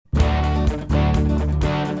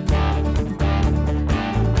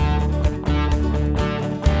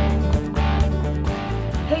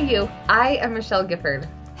you? I am Michelle Gifford.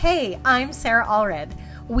 Hey, I'm Sarah Allred.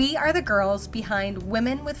 We are the girls behind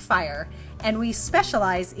Women with Fire, and we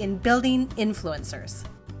specialize in building influencers.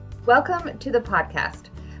 Welcome to the podcast.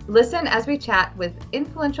 Listen as we chat with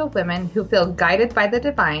influential women who feel guided by the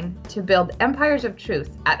divine to build empires of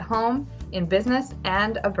truth at home, in business,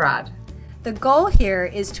 and abroad. The goal here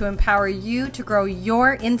is to empower you to grow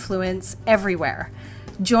your influence everywhere.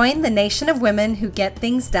 Join the nation of women who get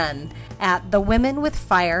things done at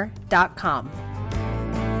thewomenwithfire.com.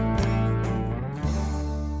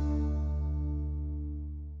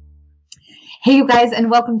 Hey, you guys,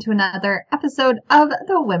 and welcome to another episode of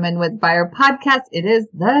the Women with Fire podcast. It is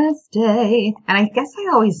Thursday, and I guess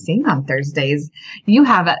I always sing on Thursdays. You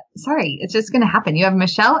have sorry, it's just going to happen. You have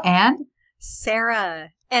Michelle and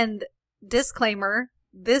Sarah. And disclaimer,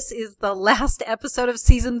 this is the last episode of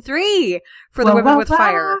season 3 for the Women with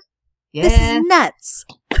Fire. Yeah. This is nuts.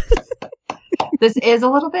 This is a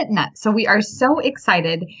little bit nuts. So we are so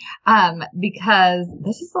excited because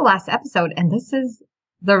this is the last episode, and this is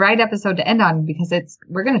the right episode to end on because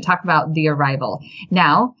we're going to talk about the arrival.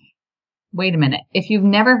 Now, wait a minute. If you've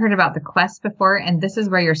never heard about the quest before and this is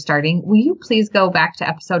where you're starting, will you please go back to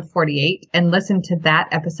episode 48 and listen to that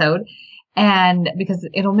episode? And because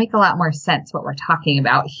it'll make a lot more sense what we're talking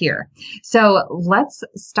about here. So let's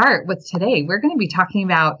start with today. We're going to be talking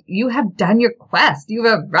about you have done your quest. You've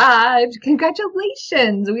arrived.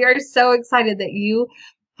 Congratulations. We are so excited that you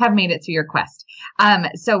have made it to your quest.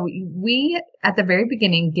 So we, at the very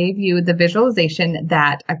beginning, gave you the visualization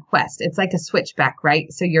that a quest, it's like a switchback, right?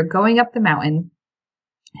 So you're going up the mountain,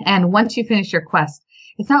 and once you finish your quest,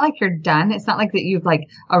 it's not like you're done. It's not like that you've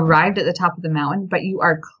arrived at the top of the mountain, but you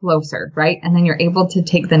are closer, right? And then you're able to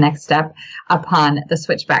take the next step upon the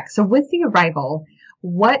switchback. So with the arrival,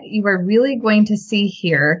 what you are really going to see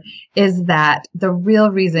here is that the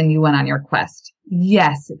real reason you went on your quest.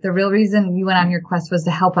 Yes, the real reason you went on your quest was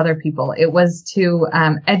to help other people. It was to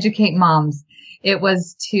educate moms. It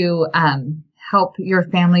was to help your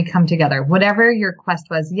family come together. Whatever your quest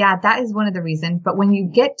was, yeah, that is one of the reasons. But when you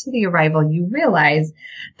get to the arrival, you realize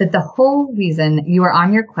that the whole reason you are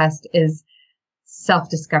on your quest is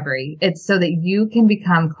self-discovery. It's so that you can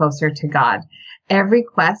become closer to God. Every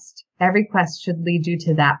quest should lead you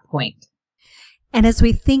to that point. And as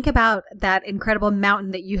we think about that incredible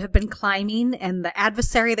mountain that you have been climbing and the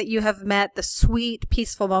adversary that you have met, the sweet,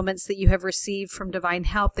 peaceful moments that you have received from divine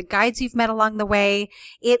help, the guides you've met along the way,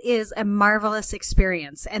 it is a marvelous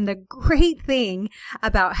experience. And the great thing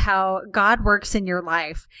about how God works in your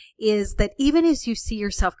life is that even as you see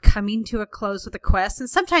yourself coming to a close with a quest, and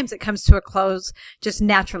sometimes it comes to a close just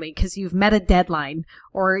naturally because you've met a deadline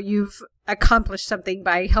or you've accomplished something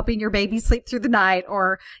by helping your baby sleep through the night,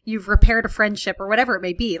 or you've repaired a friendship or whatever it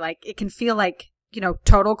may be. It can feel like,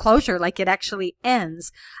 total closure, like it actually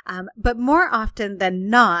ends. But more often than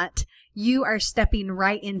not, you are stepping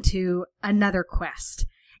right into another quest.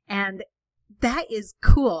 And that is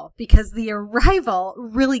cool because the arrival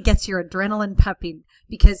really gets your adrenaline pumping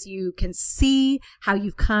because you can see how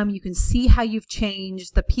you've come, you can see how you've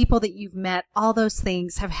changed, the people that you've met, all those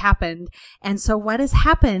things have happened. And so what has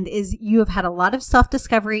happened is you have had a lot of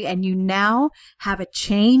self-discovery and you now have a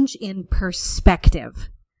change in perspective.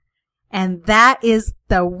 And that is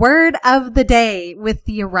the word of the day with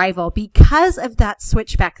the arrival. Because of that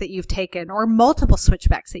switchback that you've taken, or multiple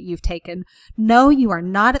switchbacks that you've taken, no, you are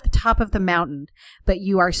not at the top of the mountain, but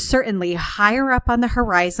you are certainly higher up on the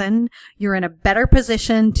horizon. You're in a better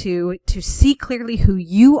position to see clearly who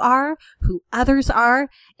you are, who others are,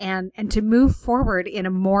 and to move forward in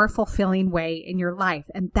a more fulfilling way in your life.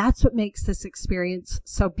 And that's what makes this experience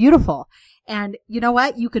so beautiful. And you know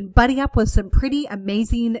what? You can buddy up with some pretty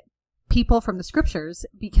amazing people from the scriptures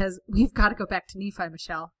because we've got to go back to Nephi,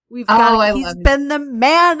 Michelle. He's been the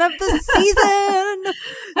man of the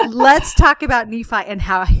season. Let's talk about Nephi and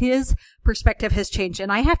how his perspective has changed.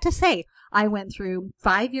 And I have to say, I went through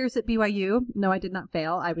 5 years at BYU. No, I did not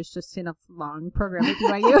fail. I was just in a long program at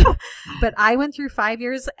BYU. But I went through 5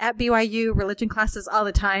 years at BYU, religion classes all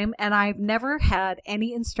the time. And I've never had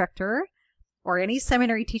any instructor or any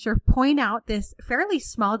seminary teacher point out this fairly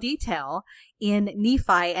small detail in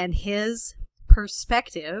Nephi and his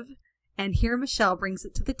perspective. And here Michelle brings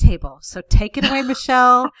it to the table. So take it away,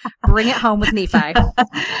 Michelle. Bring it home with Nephi.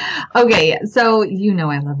 Okay. So,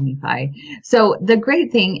 I love Nephi. So the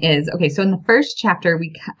great thing is, so in the first chapter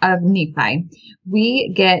of Nephi,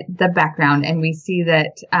 we get the background and we see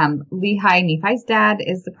that Lehi, Nephi's dad,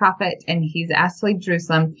 is the prophet and he's asked to leave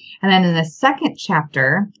Jerusalem. And then in the second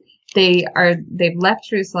chapter, they've left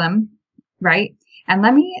Jerusalem, right? And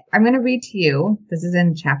I'm going to read to you, this is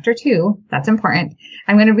in chapter 2, that's important.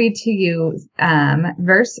 I'm going to read to you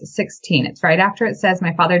verse 16. It's right after it says,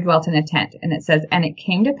 my father dwelt in a tent. And it says, and it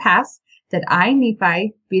came to pass that I,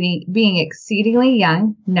 Nephi, being exceedingly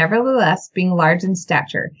young, nevertheless being large in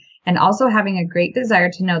stature, and also having a great desire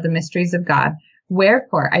to know the mysteries of God,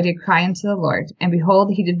 wherefore I did cry unto the Lord, and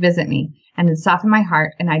behold, he did visit me, and did soften my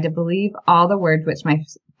heart, and I did believe all the words which my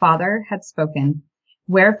father had spoken.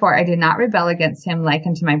 Wherefore I did not rebel against him like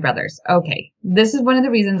unto my brothers. Okay, this is one of the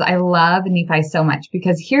reasons I love Nephi so much,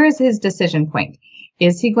 because here is his decision point.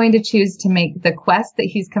 Is he going to choose to make the quest that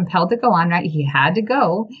he's compelled to go on, right? He had to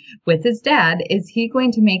go with his dad. Is he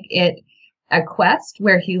going to make it a quest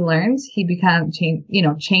where he learns, he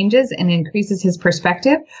changes and increases his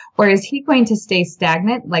perspective? Or is he going to stay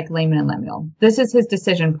stagnant like Laman and Lemuel? This is his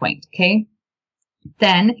decision point, okay?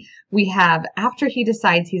 Then we have, after he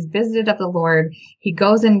decides he's visited of the Lord, he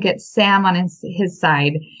goes and gets Sam on his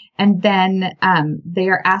side. And then they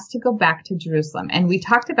are asked to go back to Jerusalem. And we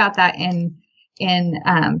talked about that in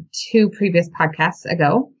 2 previous podcasts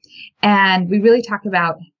ago. And we really talked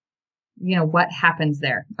about, what happens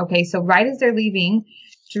there. Okay. So right as they're leaving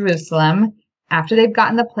Jerusalem, after they've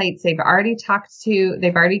gotten the plates, they've already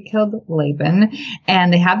killed Laban,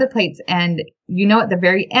 and they have the plates. And at the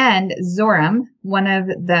very end, Zoram, one of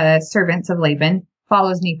the servants of Laban,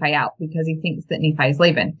 follows Nephi out because he thinks that Nephi is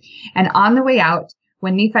Laban. And on the way out,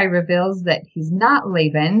 when Nephi reveals that he's not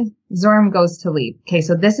Laban, Zoram goes to leave. Okay,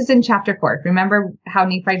 so this is in chapter 4. Remember how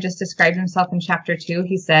Nephi just described himself in chapter 2?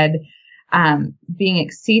 He said, being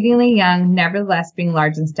exceedingly young, nevertheless being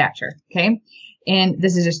large in stature. Okay, and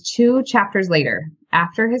this is just 2 chapters later,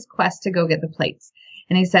 after his quest to go get the plates.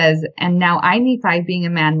 And he says, and now I, Nephi, being a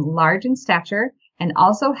man large in stature, and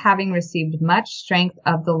also having received much strength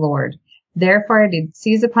of the Lord, therefore I did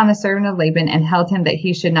seize upon the servant of Laban and held him that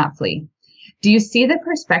he should not flee. Do you see the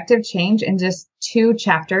perspective change in just 2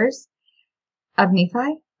 chapters of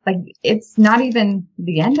Nephi? Like, it's not even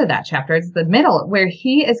the end of that chapter. It's the middle, where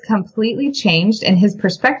he is completely changed and his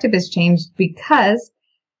perspective is changed because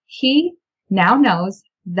he now knows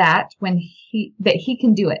that he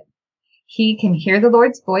can do it. He can hear the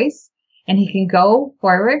Lord's voice and he can go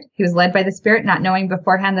forward. He was led by the Spirit, not knowing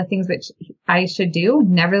beforehand the things which I should do.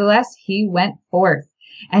 Nevertheless, he went forth.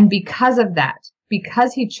 And because of that,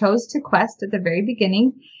 because he chose to quest at the very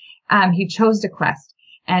beginning, he chose to quest.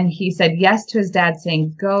 And he said yes to his dad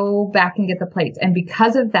saying, go back and get the plates. And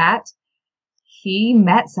because of that, he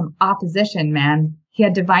met some opposition, man. He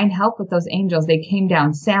had divine help with those angels. They came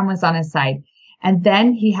down. Sam was on his side. And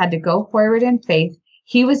then he had to go forward in faith.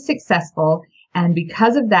 He was successful. And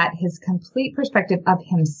because of that, his complete perspective of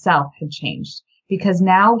himself had changed, because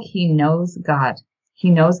now he knows God. He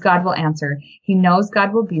knows God will answer. He knows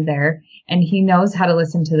God will be there, and he knows how to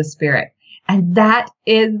listen to the Spirit. And that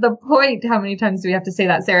is the point. How many times do we have to say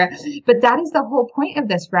that, Sarah? But that is the whole point of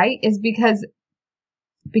this, right? Is because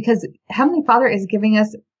Heavenly Father is giving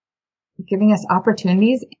us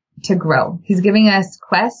opportunities to grow. He's giving us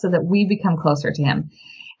quests so that we become closer to him.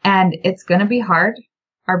 And it's going to be hard.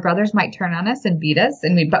 Our brothers might turn on us and beat us,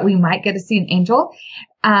 but we might get to see an angel.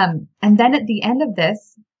 And then at the end of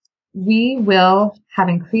this, we will have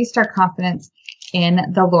increased our confidence in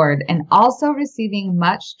the Lord and also receiving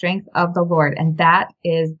much strength of the Lord. And that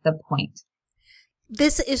is the point.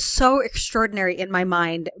 This is so extraordinary in my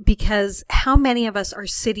mind, because how many of us are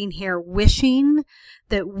sitting here wishing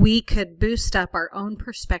that we could boost up our own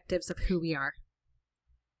perspectives of who we are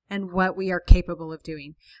and what we are capable of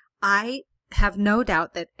doing? I have no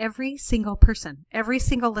doubt that every single person, every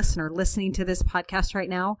single listener listening to this podcast right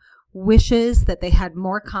now wishes that they had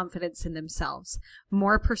more confidence in themselves,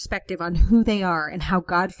 more perspective on who they are and how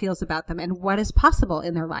God feels about them and what is possible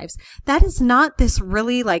in their lives. That is not this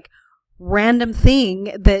really random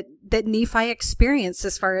thing that Nephi experienced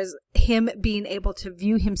as far as him being able to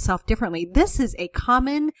view himself differently. This is a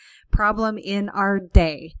common problem in our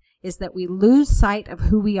day, is that we lose sight of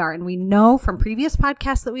who we are. And we know from previous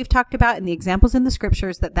podcasts that we've talked about and the examples in the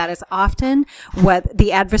scriptures that is often what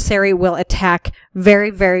the adversary will attack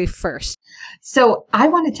very, very first. So I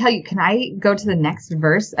want to tell you, can I go to the next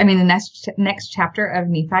verse? I mean, the next chapter of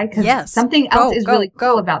Nephi? Because yes. Something else is really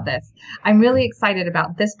cool about this. I'm really excited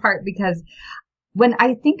about this part, because when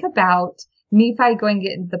I think about Nephi going to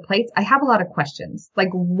get the plates, I have a lot of questions. Like,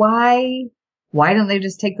 why don't they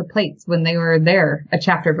just take the plates when they were there a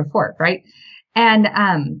chapter before, right?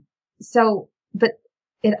 And but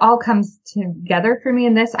it all comes together for me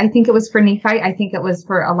in this. I think it was for Nephi. I think it was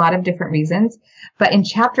for a lot of different reasons. But in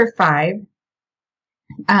chapter 5,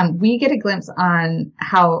 we get a glimpse on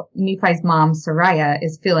how Nephi's mom, Sariah,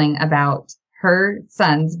 is feeling about her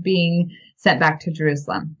sons being sent back to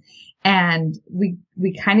Jerusalem. And we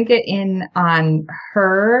kind of get in on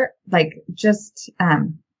her, like, just,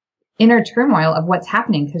 inner turmoil of what's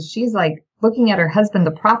happening. Cause she's like looking at her husband,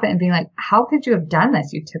 the prophet, and being like, how could you have done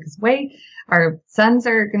this? You took us away. Our sons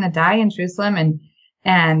are going to die in Jerusalem.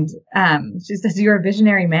 And she says, you're a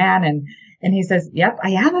visionary man. And he says, yep, I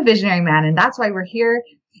am a visionary man. And that's why we're here.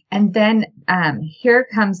 And then, here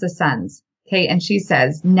comes the sons. Okay. And she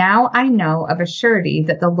says, now I know of a surety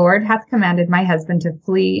that the Lord hath commanded my husband to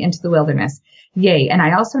flee into the wilderness. Yea, and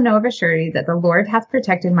I also know of a surety that the Lord hath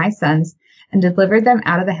protected my sons and delivered them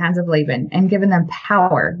out of the hands of Laban and given them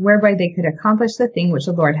power whereby they could accomplish the thing which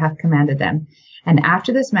the Lord hath commanded them. And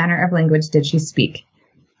after this manner of language did she speak.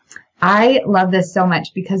 I love this so much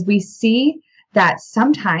because we see that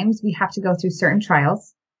sometimes we have to go through certain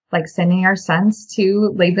trials, like sending our sons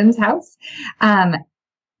to Laban's house,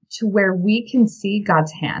 to where we can see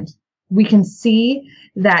God's hand. We can see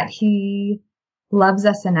that he loves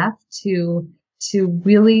us enough to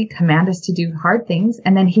really command us to do hard things,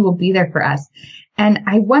 and then he will be there for us. And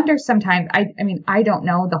I wonder sometimes, I mean, I don't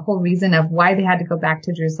know the whole reason of why they had to go back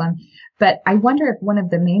to Jerusalem, but I wonder if one of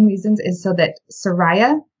the main reasons is so that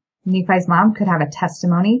Sariah, Nephi's mom, could have a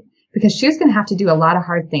testimony, because she was going to have to do a lot of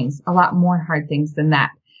hard things, a lot more hard things than that.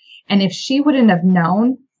 And if she wouldn't have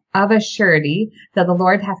known of a surety that the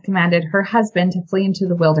Lord hath commanded her husband to flee into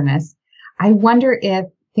the wilderness, I wonder if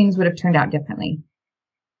things would have turned out differently.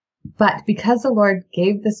 But because the Lord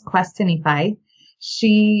gave this quest to Nephi,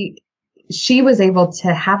 she was able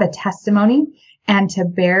to have a testimony and to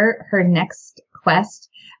bear her next quest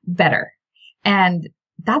better. And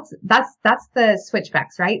that's the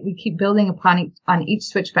switchbacks, right? We keep building on each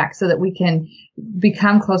switchback so that we can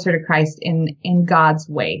become closer to Christ in God's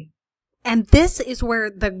way. And this is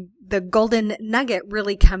where the golden nugget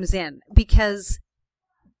really comes in, because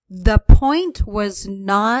the point was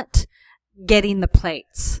not getting the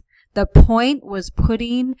plates. The point was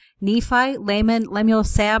putting Nephi, Laman, Lemuel,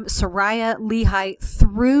 Sam, Sariah, Lehi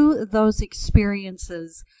through those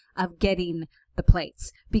experiences of getting the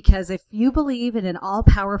plates. Because if you believe in an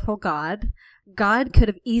all-powerful God, God could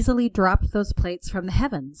have easily dropped those plates from the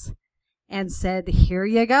heavens and said, here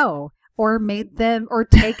you go. Or made them, or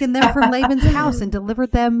taken them from Laban's house and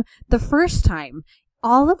delivered them the first time.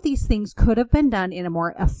 All of these things could have been done in a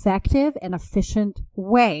more effective and efficient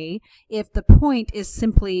way if the point is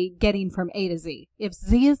simply getting from A to Z. If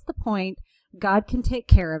Z is the point, God can take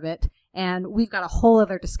care of it. And we've got a whole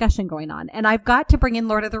other discussion going on. And I've got to bring in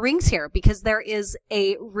Lord of the Rings here because there is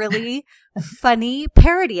a really funny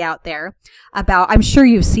parody out there about, I'm sure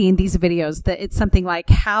you've seen these videos, that it's something like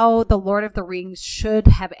how the Lord of the Rings should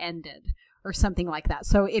have ended or something like that.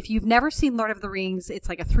 So if you've never seen Lord of the Rings, it's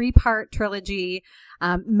like a 3-part trilogy,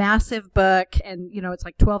 massive book. And, you know, it's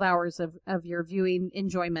like 12 hours of your viewing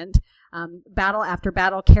enjoyment, battle after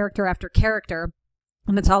battle, character after character.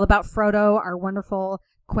 And it's all about Frodo, our wonderful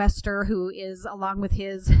quester, who is along with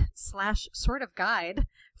his / sort of guide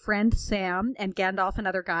friend Sam, and Gandalf,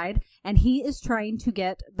 another guide, and he is trying to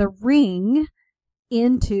get the ring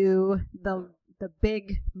into the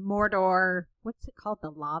big Mordor. What's it called? The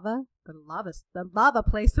lava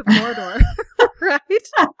place of Mordor. Right?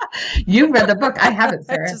 You've read the book. I haven't,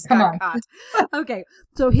 Sarah. Just Come got on. Caught. Okay.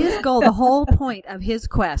 So his goal, the whole point of his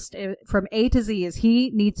quest from A to Z, is he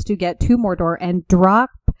needs to get to Mordor and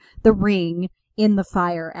drop the ring in the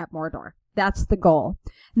fire at Mordor. That's the goal.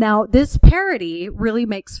 Now, this parody really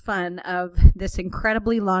makes fun of this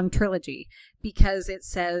incredibly long trilogy because it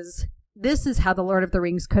says, this is how the Lord of the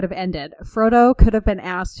Rings could have ended. Frodo could have been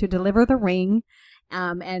asked to deliver the ring,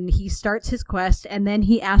 and he starts his quest, and then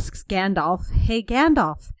he asks Gandalf, hey,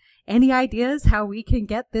 Gandalf, any ideas how we can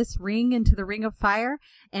get this ring into the Ring of Fire?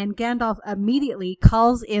 And Gandalf immediately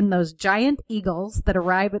calls in those giant eagles that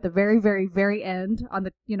arrive at the very, very, very end on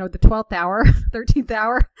the 12th hour, 13th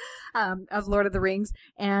hour of Lord of the Rings.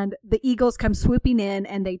 And the eagles come swooping in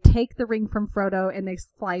and they take the ring from Frodo and they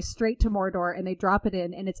fly straight to Mordor and they drop it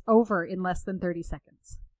in, and it's over in less than 30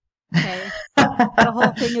 seconds. Okay. The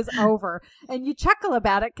whole thing is over. And you chuckle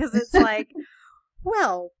about it because it's like,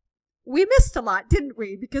 well, we missed a lot, didn't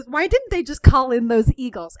we? Because why didn't they just call in those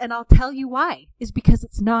eagles? And I'll tell you why. Is because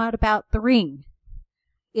it's not about the ring.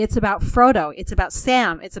 It's about Frodo. It's about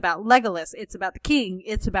Sam. It's about Legolas. It's about the king.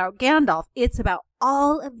 It's about Gandalf. It's about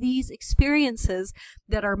all of these experiences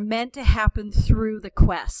that are meant to happen through the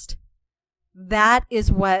quest. That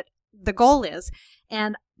is what the goal is.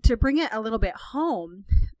 And to bring it a little bit home,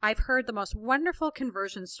 I've heard the most wonderful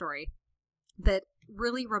conversion story that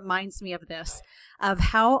really reminds me of this, of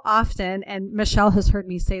how often, and Michelle has heard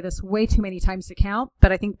me say this way too many times to count,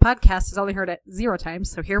 but I think the podcast has only heard it 0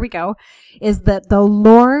 times, so here we go, is that the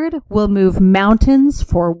Lord will move mountains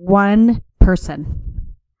for one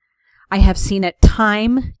person. I have seen it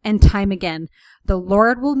time and time again. The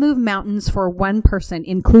Lord will move mountains for one person,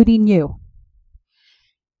 including you.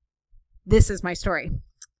 This is my story.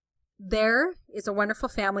 There is a wonderful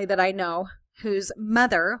family that I know whose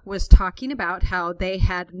mother was talking about how they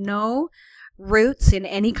had no roots in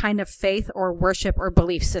any kind of faith or worship or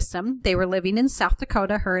belief system. They were living in South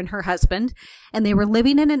Dakota, her and her husband, and they were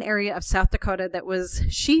living in an area of South Dakota that was,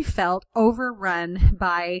 she felt, overrun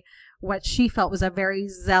by what she felt was a very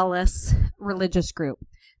zealous religious group.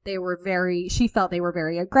 She felt they were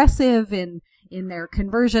very aggressive in their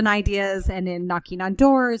conversion ideas and in knocking on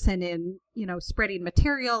doors and in, spreading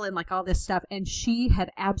material and like all this stuff. And she had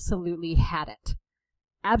absolutely had it.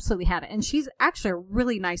 Absolutely had it. And she's actually a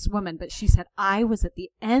really nice woman, but she said, I was at the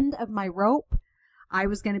end of my rope. I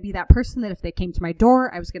was going to be that person that if they came to my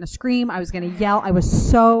door, I was going to scream. I was going to yell. I was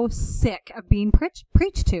so sick of being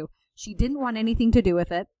preached to. She didn't want anything to do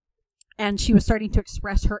with it. And she was starting to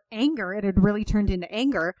express her anger. It had really turned into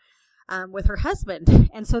anger with her husband.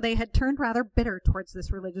 And so they had turned rather bitter towards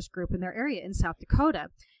this religious group in their area in South Dakota.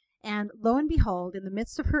 And lo and behold, in the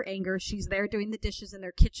midst of her anger, she's there doing the dishes in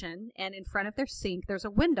their kitchen. And in front of their sink, there's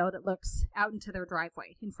a window that looks out into their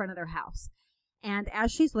driveway in front of their house. And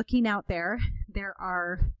as she's looking out there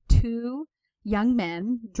are 2 young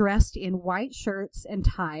men dressed in white shirts and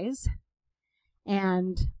ties.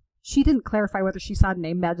 And she didn't clarify whether she saw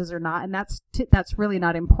name badges or not, and that's really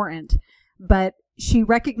not important. But she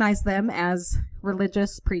recognized them as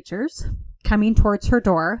religious preachers coming towards her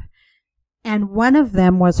door, and one of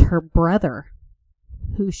them was her brother,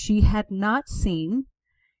 who she had not seen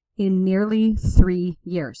in nearly 3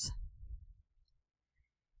 years.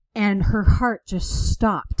 And her heart just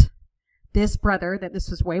stopped. This brother, that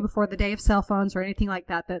this was way before the day of cell phones or anything like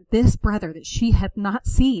that, that this brother that she had not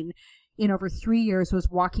seen in over 3 years was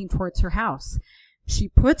walking towards her house. She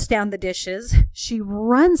puts down the dishes. She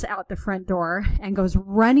runs out the front door and goes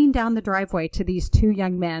running down the driveway to these 2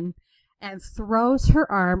 young men and throws her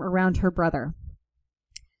arm around her brother.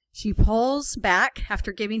 She pulls back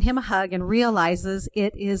after giving him a hug and realizes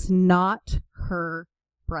it is not her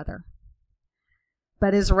brother,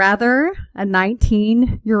 but is rather a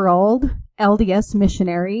 19-year-old LDS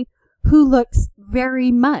missionary who looks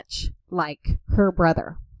very much like her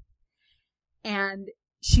brother. And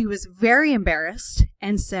she was very embarrassed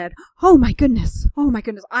and said, oh my goodness,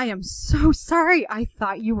 I am so sorry. I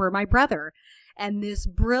thought you were my brother. And this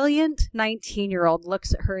brilliant 19-year-old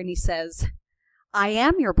looks at her and he says, I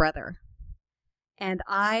am your brother, and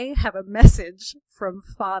I have a message from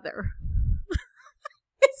Father.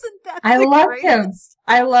 Isn't that I love greatest? him.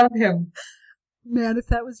 I love him. Man, if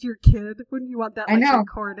that was your kid, wouldn't you want that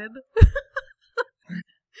recorded?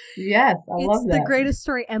 Yes, I love that. It's the greatest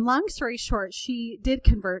story. And long story short, she did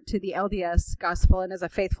convert to the LDS gospel and is a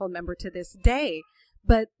faithful member to this day.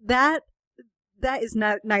 But that is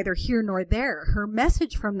neither here nor there. Her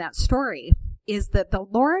message from that story is that the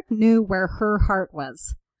Lord knew where her heart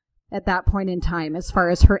was at that point in time, as far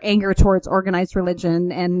as her anger towards organized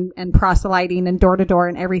religion and proselyting and door to door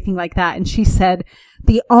and everything like that. And she said,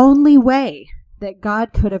 the only way that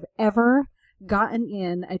God could have ever gotten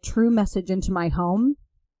in a true message into my home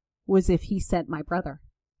was if he sent my brother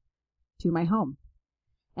to my home.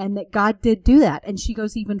 And that God did do that. And she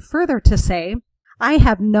goes even further to say, I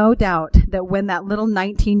have no doubt that when that little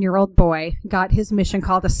 19-year-old boy got his mission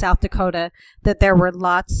call to South Dakota, that there were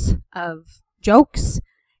lots of jokes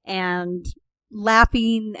and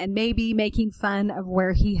laughing and maybe making fun of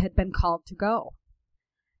where he had been called to go.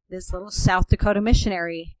 This little South Dakota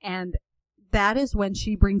missionary. And that is when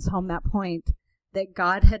she brings home that point that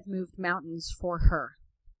God had moved mountains for her,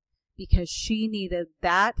 because she needed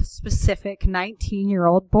that specific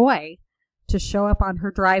 19-year-old boy to show up on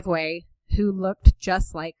her driveway who looked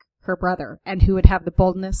just like her brother and who would have the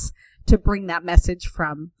boldness to bring that message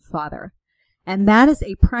from Father. And that is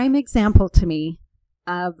a prime example to me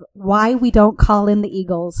of why we don't call in the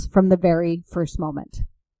eagles from the very first moment.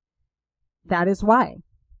 That is why.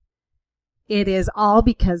 It is all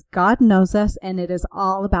because God knows us, and it is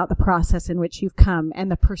all about the process in which you've come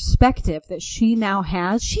and the perspective that she now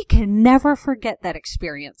has. She can never forget that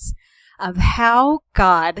experience of how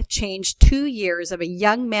God changed 2 years of a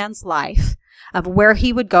young man's life, of where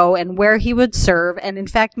he would go and where he would serve, and in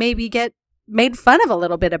fact maybe get made fun of a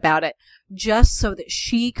little bit about it, just so that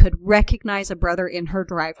she could recognize a brother in her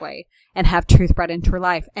driveway and have truth brought into her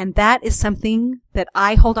life. And that is something that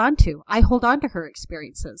I hold on to. I hold on to her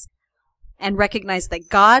experiences. and recognize that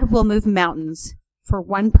God will move mountains for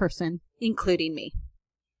one person, including me.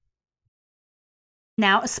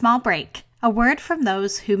 Now, a small break. A word from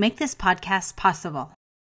those who make this podcast possible.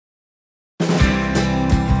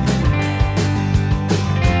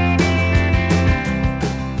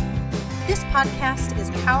 This podcast is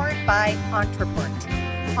powered by Ontraport.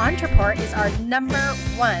 Ontraport is our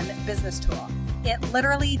 #1 business tool. It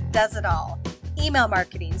literally does it all. Email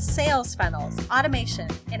marketing, sales funnels, automation,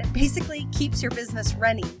 and it basically keeps your business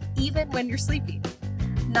running even when you're sleeping.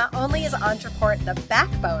 Not only is Ontraport the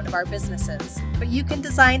backbone of our businesses, but you can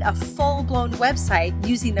design a full-blown website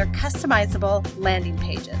using their customizable landing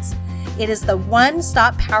pages. It is the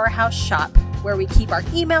one-stop powerhouse shop where we keep our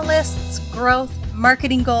email lists, growth,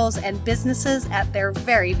 marketing goals, and businesses at their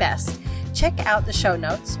very best. Check out the show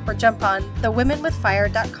notes or jump on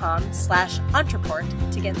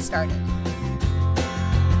thewomenwithfire.com/Ontraport to get started.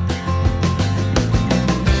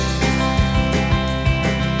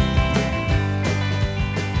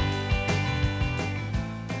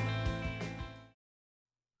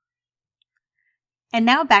 And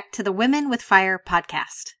now back to the Women with Fire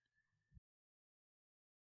podcast.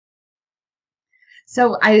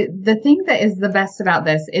 So the thing that is the best about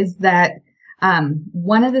this is that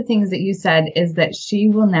one of the things that you said is that she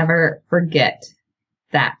will never forget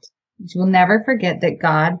that. She will never forget that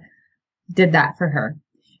God did that for her.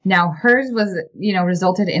 Now hers was,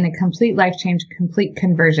 resulted in a complete life change, complete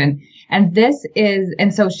conversion. And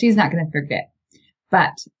so she's not going to forget.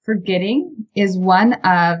 But forgetting is one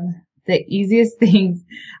of the easiest things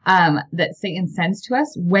that Satan sends to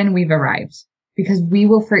us when we've arrived, because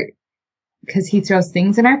because he throws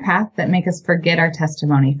things in our path that make us forget our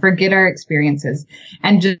testimony, forget our experiences.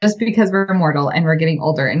 And just because we're mortal and we're getting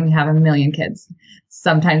older and we have a million kids,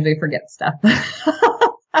 sometimes we forget stuff.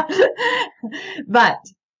 But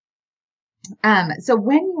so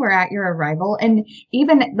when you were at your arrival, and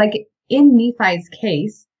even like in Nephi's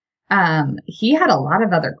case, he had a lot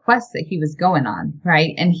of other quests that he was going on,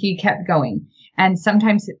 right? And he kept going. And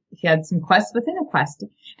sometimes he had some quests within a quest.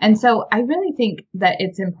 And so I really think that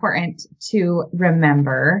it's important to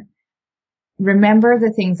remember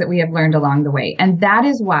the things that we have learned along the way. And that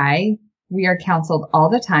is why we are counseled all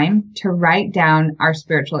the time to write down our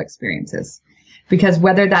spiritual experiences. Because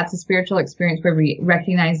whether that's a spiritual experience where we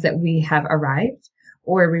recognize that we have arrived,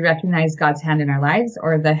 or we recognize God's hand in our lives,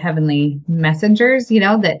 or the heavenly messengers,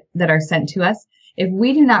 that are sent to us. If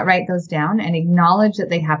we do not write those down and acknowledge that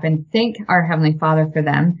they happened, thank our Heavenly Father for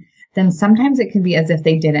them, then sometimes it can be as if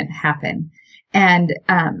they didn't happen. And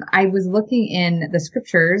I was looking in the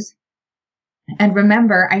scriptures, and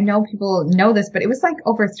remember, I know people know this, but it was like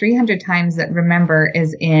over 300 times that remember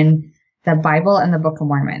is in the Bible and the Book of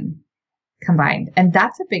Mormon combined. And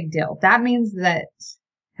that's a big deal. That means that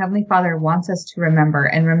Heavenly Father wants us to remember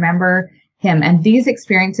Him. And these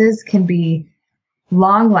experiences can be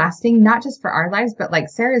long lasting, not just for our lives, but like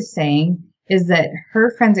Sarah's saying, is that her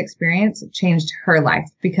friend's experience changed her life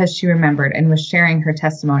because she remembered and was sharing her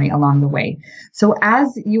testimony along the way. So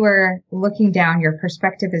as you are looking down, your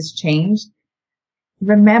perspective is changed.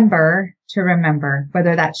 Remember to remember,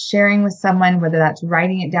 whether that's sharing with someone, whether that's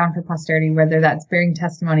writing it down for posterity, whether that's bearing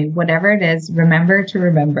testimony, whatever it is, remember to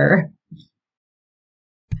remember.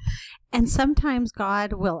 And sometimes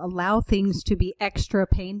God will allow things to be extra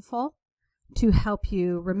painful to help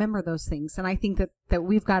you remember those things. And I think that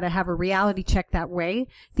we've got to have a reality check that way.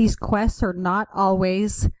 These quests are not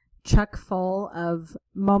always chock full of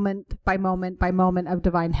moment by moment by moment of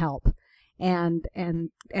divine help and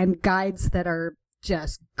guides that are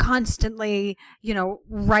just constantly,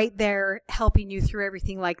 right there helping you through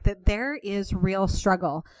everything like that. There is real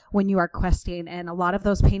struggle when you are questing, and a lot of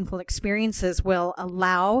those painful experiences will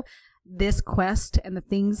allow this quest and the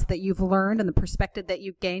things that you've learned and the perspective that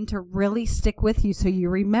you've gained to really stick with you so you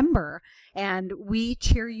remember. And we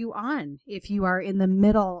cheer you on if you are in the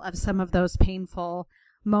middle of some of those painful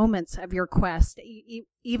moments of your quest.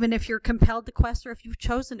 Even if you're compelled to quest or if you've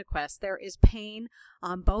chosen to quest, there is pain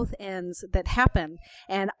on both ends that happen.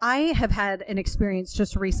 And I have had an experience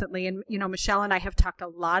just recently, and, Michelle and I have talked a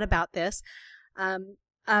lot about this, I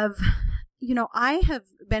have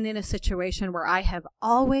been in a situation where I have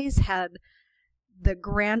always had the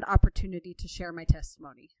grand opportunity to share my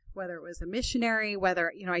testimony, whether it was a missionary,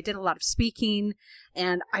 whether, I did a lot of speaking,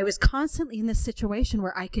 and I was constantly in this situation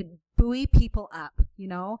where I could buoy people up.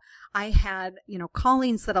 I had,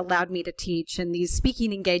 callings that allowed me to teach and these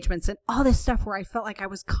speaking engagements and all this stuff where I felt like I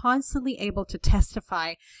was constantly able to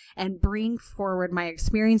testify and bring forward my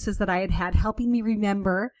experiences that I had had, helping me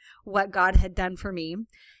remember what God had done for me.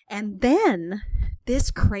 And then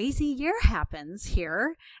this crazy year happens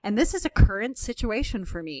here. And this is a current situation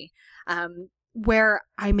for me, where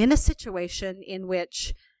I'm in a situation in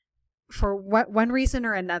which, for one reason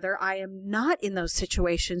or another, I am not in those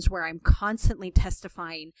situations where I'm constantly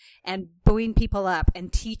testifying and buoying people up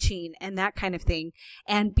and teaching and that kind of thing.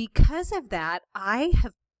 And because of that, I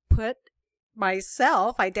have put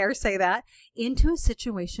myself, I dare say that, into a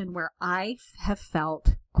situation where I have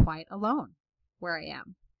felt quite alone where I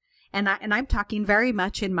am. And I'm talking very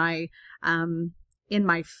much in my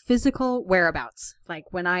physical whereabouts.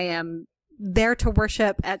 Like when I am there to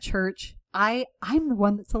worship at church, I'm the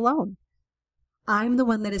one that's alone. I'm the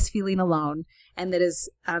one that is feeling alone and that is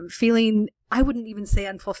feeling, I wouldn't even say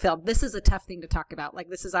unfulfilled. This is a tough thing to talk about. Like,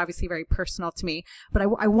 this is obviously very personal to me, but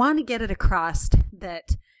I want to get it across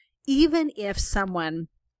that even if someone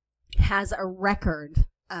has a record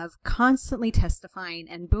of constantly testifying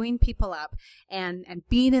and buoying people up and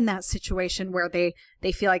being in that situation where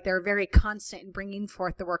they feel like they're very constant in bringing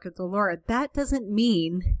forth the work of the Lord, that doesn't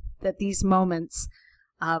mean that these moments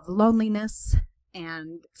of loneliness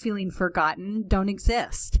and feeling forgotten don't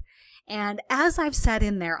exist. And as I've sat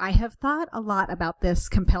in there, I have thought a lot about this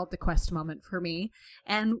compelled to quest moment for me.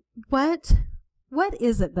 And what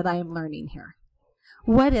is it that I am learning here?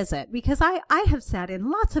 What is it? Because I have sat in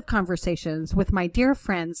lots of conversations with my dear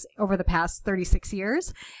friends over the past 36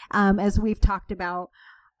 years, as we've talked about,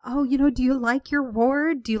 oh, do you like your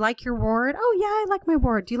ward? Do you like your ward? Oh, yeah, I like my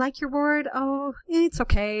ward. Do you like your ward? Oh, it's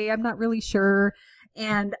okay. I'm not really sure.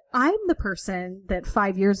 And I'm the person that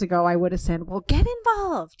 5 years ago I would have said, well, get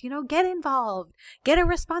involved, get a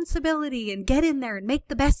responsibility and get in there and make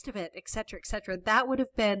the best of it, et cetera, et cetera. That would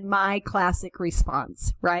have been my classic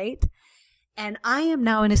response, right? And I am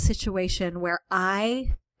now in a situation where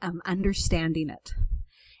I am understanding it.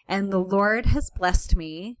 And the Lord has blessed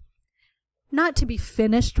me not to be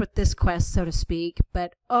finished with this quest, so to speak,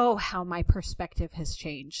 but oh, how my perspective has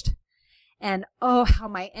changed. And oh, how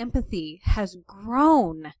my empathy has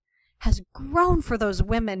grown for those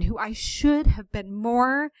women who I should have been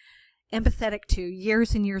more empathetic to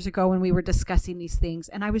years and years ago when we were discussing these things.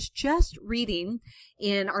 And I was just reading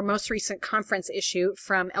in our most recent conference issue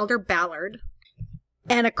from Elder Ballard,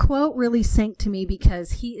 and a quote really sank to me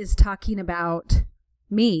because he is talking about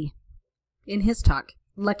me in his talk.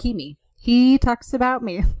 Lucky me. He talks about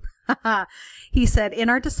me. He said, in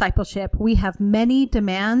our discipleship, we have many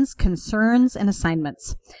demands, concerns, and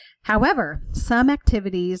assignments. However, some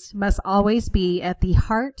activities must always be at the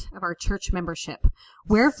heart of our church membership.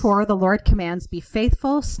 Wherefore, the Lord commands, be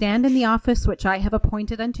faithful, stand in the office which I have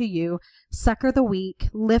appointed unto you, succor the weak,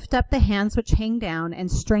 lift up the hands which hang down, and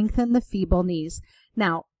strengthen the feeble knees.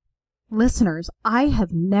 Now, listeners, I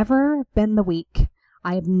have never been the weak.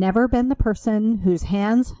 I have never been the person whose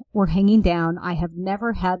hands were hanging down. I have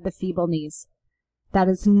never had the feeble knees. That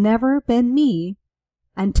has never been me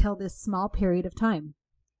until this small period of time.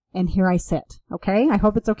 And here I sit, okay? I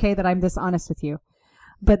hope it's okay that I'm this honest with you.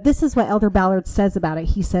 But this is what Elder Ballard says about it.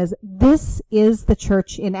 He says, this is the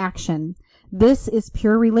church in action. This is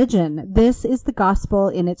pure religion. This is the gospel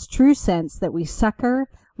in its true sense, that we succor,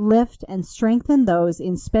 lift, and strengthen those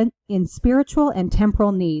in spiritual and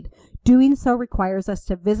temporal need. Doing so requires us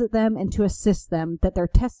to visit them and to assist them, that their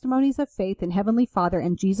testimonies of faith in Heavenly Father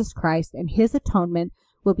and Jesus Christ and His atonement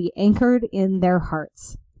will be anchored in their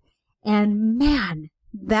hearts. And man,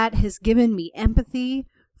 that has given me empathy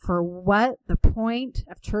for what the point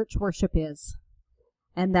of church worship is.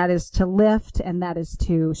 And that is to lift, and that is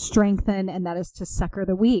to strengthen, and that is to succor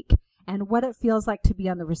the weak. And what it feels like to be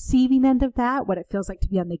on the receiving end of that, what it feels like to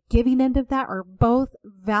be on the giving end of that, are both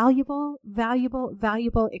valuable, valuable,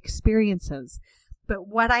 valuable experiences. But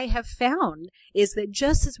what I have found is that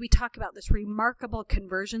just as we talk about this remarkable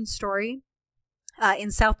conversion story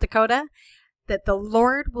in South Dakota, that the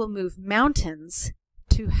Lord will move mountains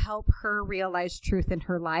to help her realize truth in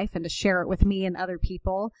her life and to share it with me and other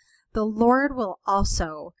people. The Lord will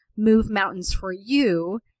also move mountains for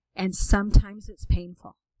you, and sometimes it's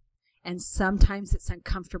painful. And sometimes it's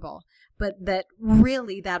uncomfortable, but that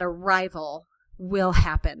really that arrival will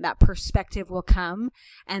happen. That perspective will come,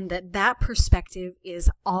 and that perspective is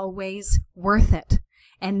always worth it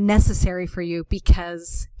and necessary for you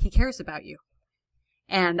because He cares about you.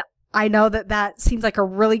 And I know that seems like a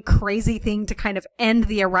really crazy thing to kind of end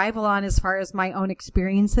the arrival on as far as my own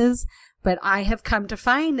experiences, but I have come to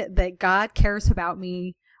find that God cares about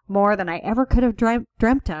me more than I ever could have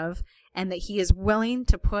dreamt of, and that He is willing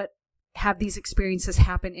to have these experiences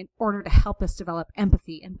happen in order to help us develop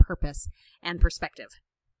empathy and purpose and perspective.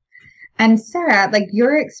 And Sarah, like,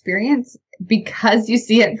 your experience, because you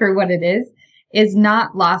see it for what it is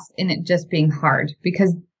not lost in it just being hard,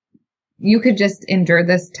 because you could just endure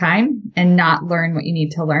this time and not learn what you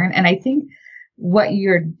need to learn. And I think what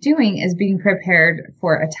you're doing is being prepared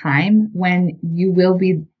for a time when you will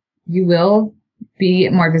be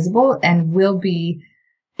more visible and will be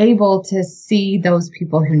able to see those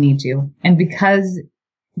people who need you. And because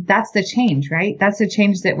that's the change, right? That's the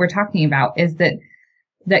change that we're talking about, is that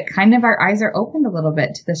kind of our eyes are opened a little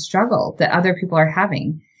bit to the struggle that other people are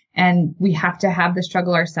having. And we have to have the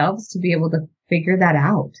struggle ourselves to be able to figure that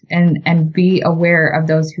out and be aware of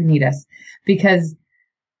those who need us. Because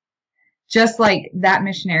just like that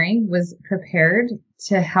missionary was prepared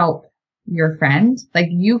to help your friend, like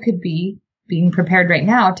you could be being prepared right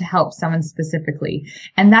now to help someone specifically.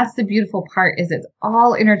 And that's the beautiful part, is it's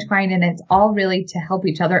all intertwined and it's all really to help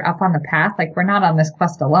each other up on the path. Like we're not on this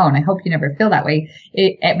quest alone. I hope you never feel that way.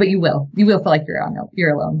 But you will feel like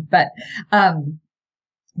you're alone. But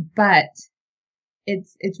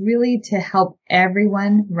it's really to help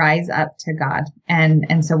everyone rise up to God.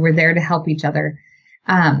 And so we're there to help each other.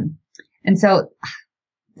 And so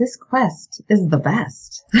this quest is the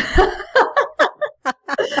best.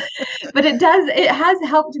 But it has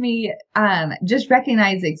helped me, just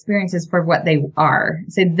recognize the experiences for what they are.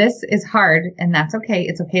 Say, this is hard, and that's okay.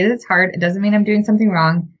 It's okay that it's hard. It doesn't mean I'm doing something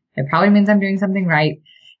wrong. It probably means I'm doing something right.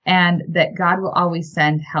 And that God will always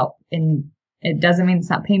send help. And it doesn't mean it's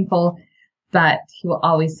not painful, but he will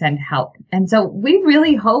always send help. And so we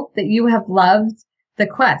really hope that you have loved the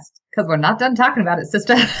quest, because we're not done talking about it,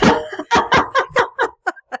 sister.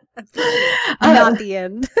 Not the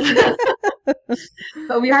end.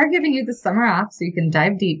 But we are giving you the summer off so you can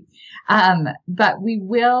dive deep. But we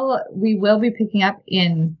will be picking up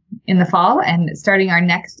in the fall and starting our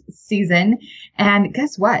next season. And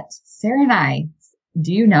guess what? Sarah and I,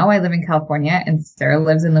 do you know I live in California and Sarah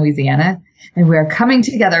lives in Louisiana, and we are coming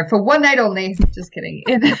together for one night only. Just kidding.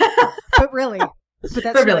 But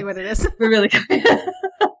that's really what it is. We're really coming.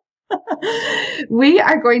 We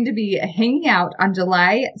are going to be hanging out on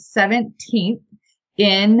July 17th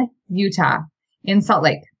in Utah, in Salt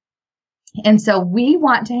Lake. And so we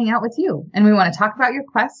want to hang out with you, and we want to talk about your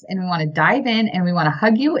quest, and we want to dive in, and we want to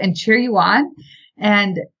hug you and cheer you on.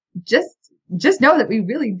 And just know that we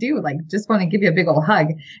really do just want to give you a big old hug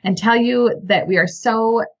and tell you that we are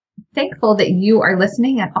so thankful that you are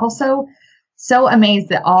listening, and also so amazed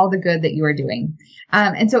at all the good that you are doing.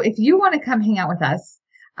 And so if you want to come hang out with us,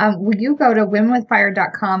 will you go to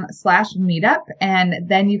womenwithfire.com/meetup, and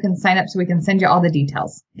then you can sign up so we can send you all the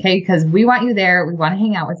details. Okay. Because we want you there. We want to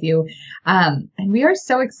hang out with you. And we are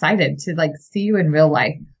so excited to see you in real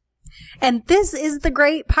life. And this is the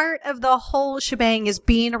great part of the whole shebang, is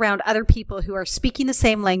being around other people who are speaking the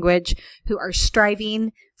same language, who are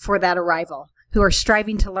striving for that arrival, who are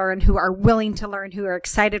striving to learn, who are willing to learn, who are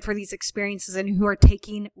excited for these experiences, and who are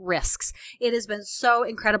taking risks. It has been so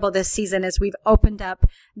incredible this season as we've opened up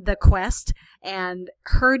the quest and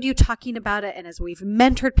heard you talking about it, and as we've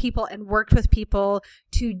mentored people and worked with people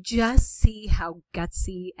to just see how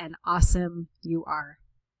gutsy and awesome you are.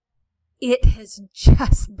 It has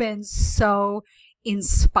just been so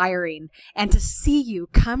inspiring, and to see you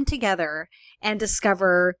come together and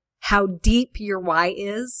discover how deep your why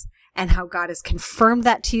is, and how God has confirmed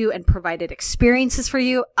that to you and provided experiences for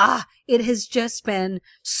you. It has just been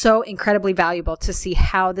so incredibly valuable to see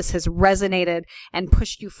how this has resonated and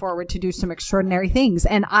pushed you forward to do some extraordinary things.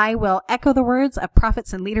 And I will echo the words of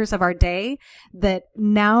prophets and leaders of our day, that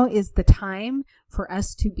now is the time for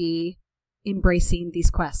us to be embracing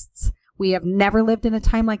these quests. We have never lived in a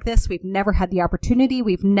time like this. We've never had the opportunity.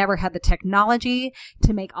 We've never had the technology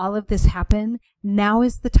to make all of this happen. Now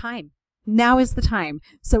is the time. Now is the time.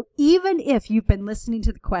 So even if you've been listening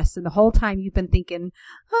to the quest and the whole time you've been thinking,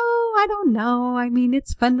 oh, I don't know. I mean,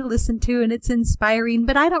 it's fun to listen to and it's inspiring,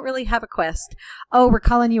 but I don't really have a quest. Oh, we're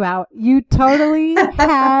calling you out. You totally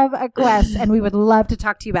have a quest, and we would love to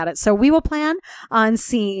talk to you about it. So we will plan on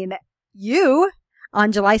seeing you on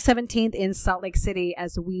July 17th in Salt Lake City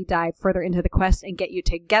as we dive further into the quest and get you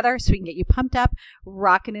together so we can get you pumped up,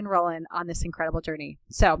 rocking and rolling on this incredible journey.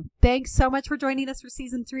 So thanks so much for joining us for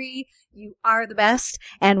season 3. You are the best,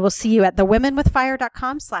 and we'll see you at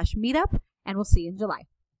thewomenwithfire.com/meetup, and we'll see you in July.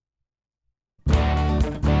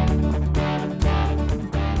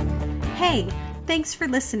 Hey, thanks for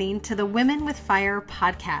listening to the Women with Fire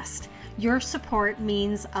podcast. Your support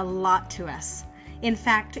means a lot to us. In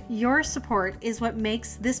fact, your support is what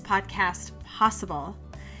makes this podcast possible.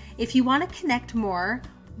 If you want to connect more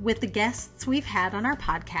with the guests we've had on our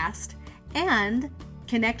podcast and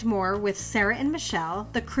connect more with Sarah and Michelle,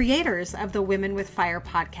 the creators of the Women with Fire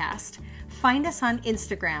podcast, find us on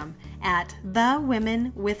Instagram at The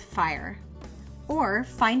Women with Fire, or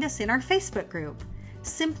find us in our Facebook group.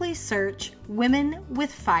 Simply search Women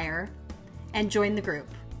with Fire and join the group.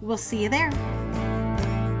 We'll see you there.